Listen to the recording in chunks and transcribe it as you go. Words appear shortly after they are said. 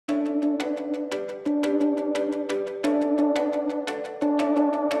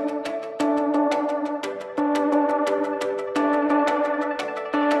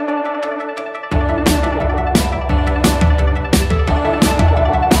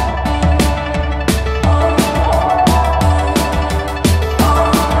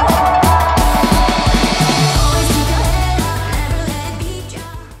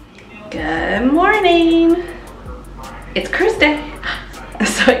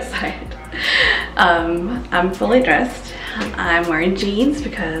excited. I'm fully dressed. I'm wearing jeans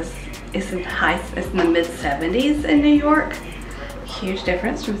because it's in the mid 70s in New York. Huge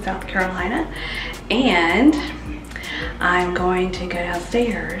difference from South Carolina. And I'm going to go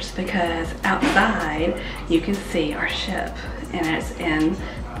downstairs because outside you can see our ship and it's in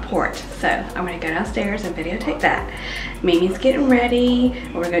port. So I'm going to go downstairs and videotape that. Mimi's getting ready.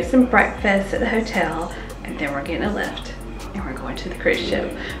 We're going to get some breakfast at the hotel and then we're getting a lift and we're going to the cruise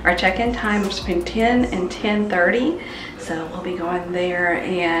ship. Our check-in time is between 10 and 10:30. So we'll be going there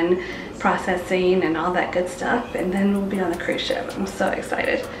and processing and all that good stuff, and then we'll be on the cruise ship. I'm so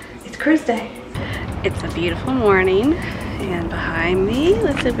excited. It's cruise day. It's a beautiful morning, and behind me,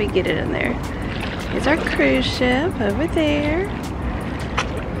 let's see if we get it in there, is our cruise ship over there.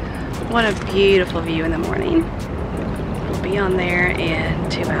 What a beautiful view in the morning. We'll be on there in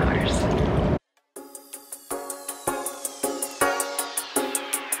 2 hours.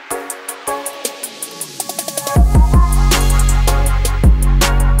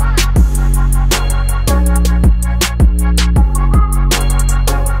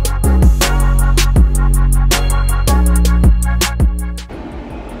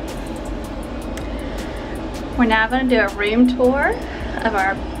 We're now going to do a room tour of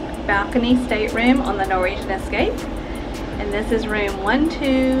our balcony stateroom on the Norwegian Escape. And this is room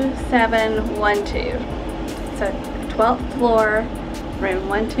 12712. So 12th floor, room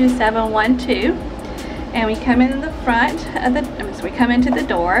 12712. And we come in the front of the, so we come into the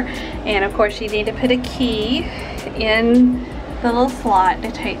door, and of course you need to put a key in the little slot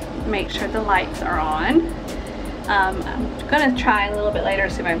to make sure the lights are on. I'm going to try a little bit later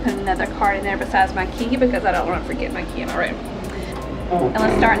to see if I can put another card in there besides my key, because I don't want to forget my key in my room. And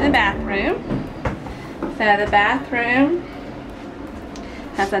let's start in the bathroom. So the bathroom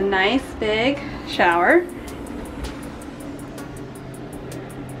has a nice big shower.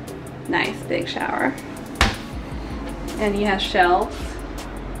 Nice big shower. And you have shelves.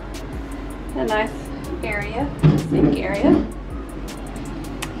 A nice area, sink area.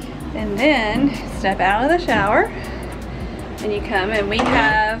 And then step out of the shower and you come, and we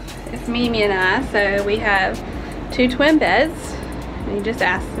have, it's Mimi and I, so we have 2 twin beds, and you just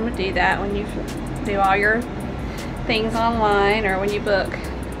ask them to do that when you do all your things online or when you book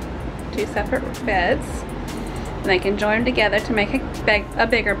 2 separate beds, and they can join them together to make a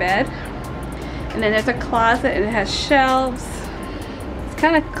bigger bed. And then there's a closet, and it has shelves. It's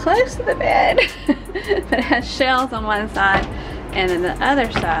kind of close to the bed but it has shelves on one side. And then the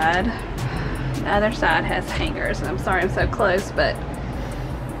other side has hangers. And I'm sorry I'm so close, but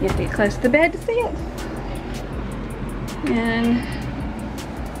you have to get close to the bed to see it. And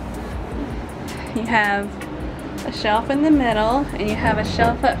you have a shelf in the middle, and you have a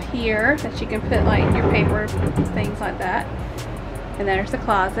shelf up here that you can put like your paper, things like that. And there's the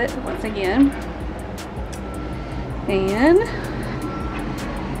closet once again. And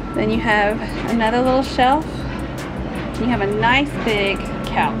then you have another little shelf. You have a nice big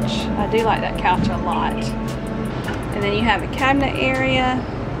couch. I do like that couch a lot. And then you have a cabinet area,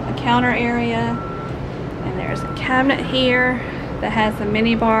 a counter area, and there's a cabinet here that has a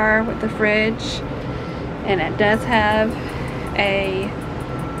mini bar with the fridge, and it does have a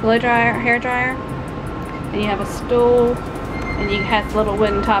blow dryer, hair dryer, and you have a stool, and it has a little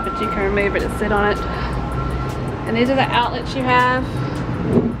wooden top that you can remove it and sit on it. And these are the outlets you have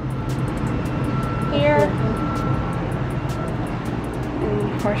here.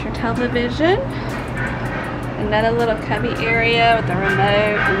 Of course, your television, another little cubby area with the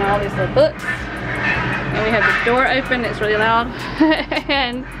remote and all these little books, and we have the door open, it's really loud,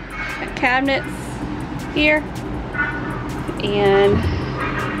 and cabinets here, and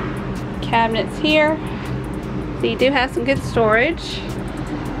cabinets here, so you do have some good storage.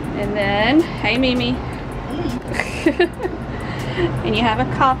 And then, hey Mimi, and you have a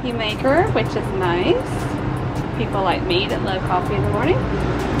coffee maker, which is nice. People like me that love coffee in the morning.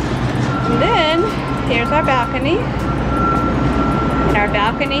 And then here's our balcony, and our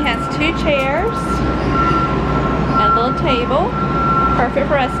balcony has 2 chairs and a little table, perfect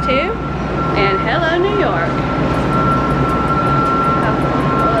for us two. And hello New York. How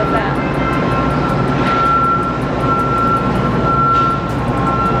cool is that?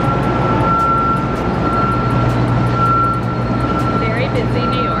 Very busy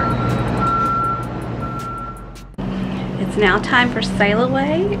New York. It's now time for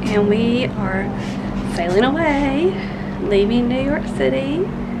Sailaway, and we are sailing away, leaving New York City.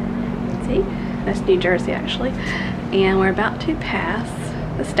 See, that's New Jersey actually, and we're about to pass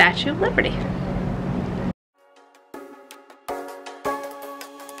the Statue of Liberty.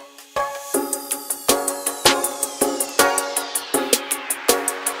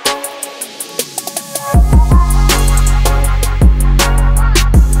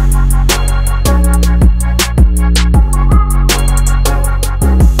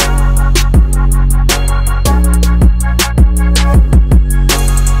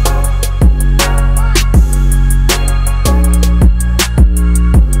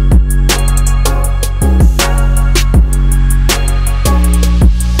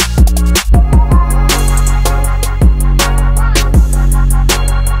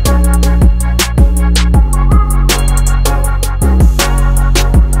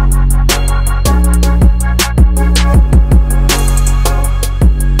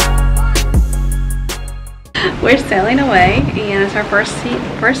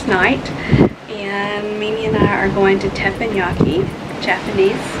 first night, and Mimi and I are going to Teppanyaki,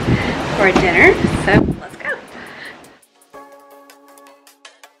 Japanese, for dinner. So let's go.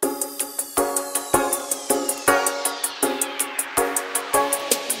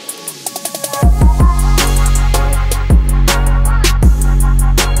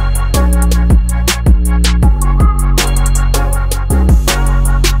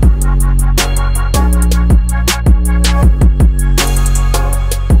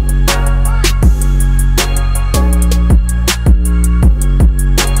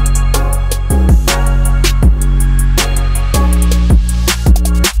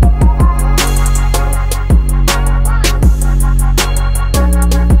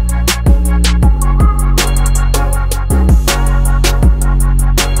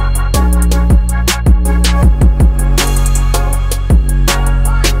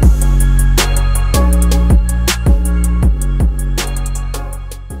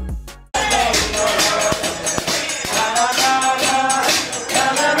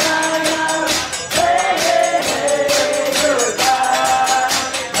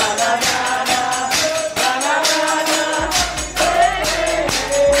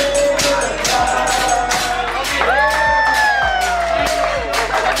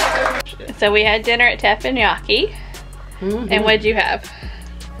 So we had dinner at Teppanyaki. And what'd you have?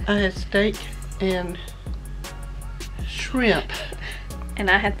 I had steak and shrimp. And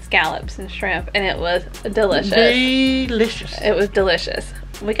I had scallops and shrimp, and it was delicious. Delicious. It was delicious.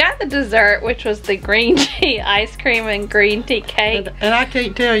 We got the dessert, which was the green tea ice cream and green tea cake. And I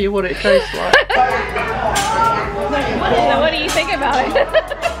can't tell you what it tastes like. So what do you think about it?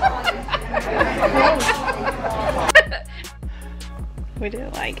 We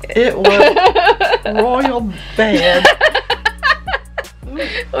didn't like it. It was royal bad.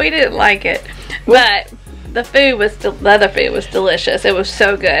 We didn't like it, but the food was the other food was delicious. It was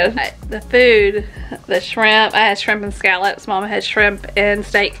so good. The food, the shrimp. I had shrimp and scallops. Mama had shrimp and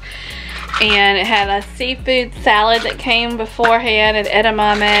steak, and it had a seafood salad that came beforehand, and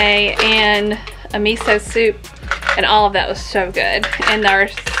edamame, and a miso soup, and all of that was so good. And our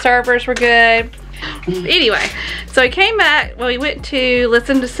servers were good. Anyway, so we came back. Well, we went to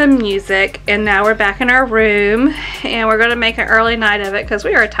listen to some music, and now we're back in our room, and we're going to make an early night of it because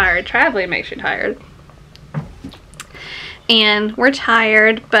we are tired. Traveling makes you tired. And we're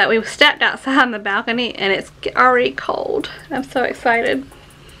tired, but we stepped outside on the balcony, and it's already cold. I'm so excited.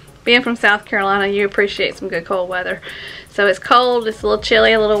 Being from South Carolina, you appreciate some good cold weather. So it's cold, it's a little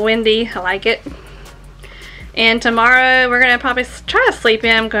chilly, a little windy. I like it. And tomorrow we're gonna probably try to sleep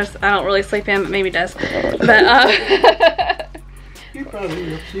in, because I don't really sleep in, but maybe does. But You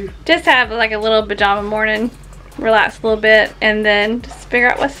probably will too. Just have like a little pajama morning, relax a little bit, and then just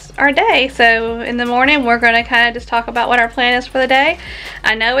figure out what's our day. So in the morning we're gonna kind of just talk about what our plan is for the day.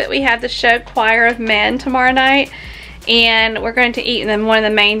 I know that we have the show Choir of Men tomorrow night, and we're going to eat in one of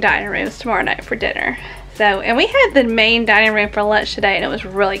the main dining rooms tomorrow night for dinner. So, and we had the main dining room for lunch today, and it was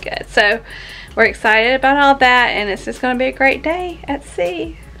really good. So we're excited about all that, and it's just going to be a great day at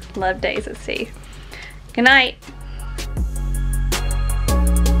sea. Love days at sea. Good night.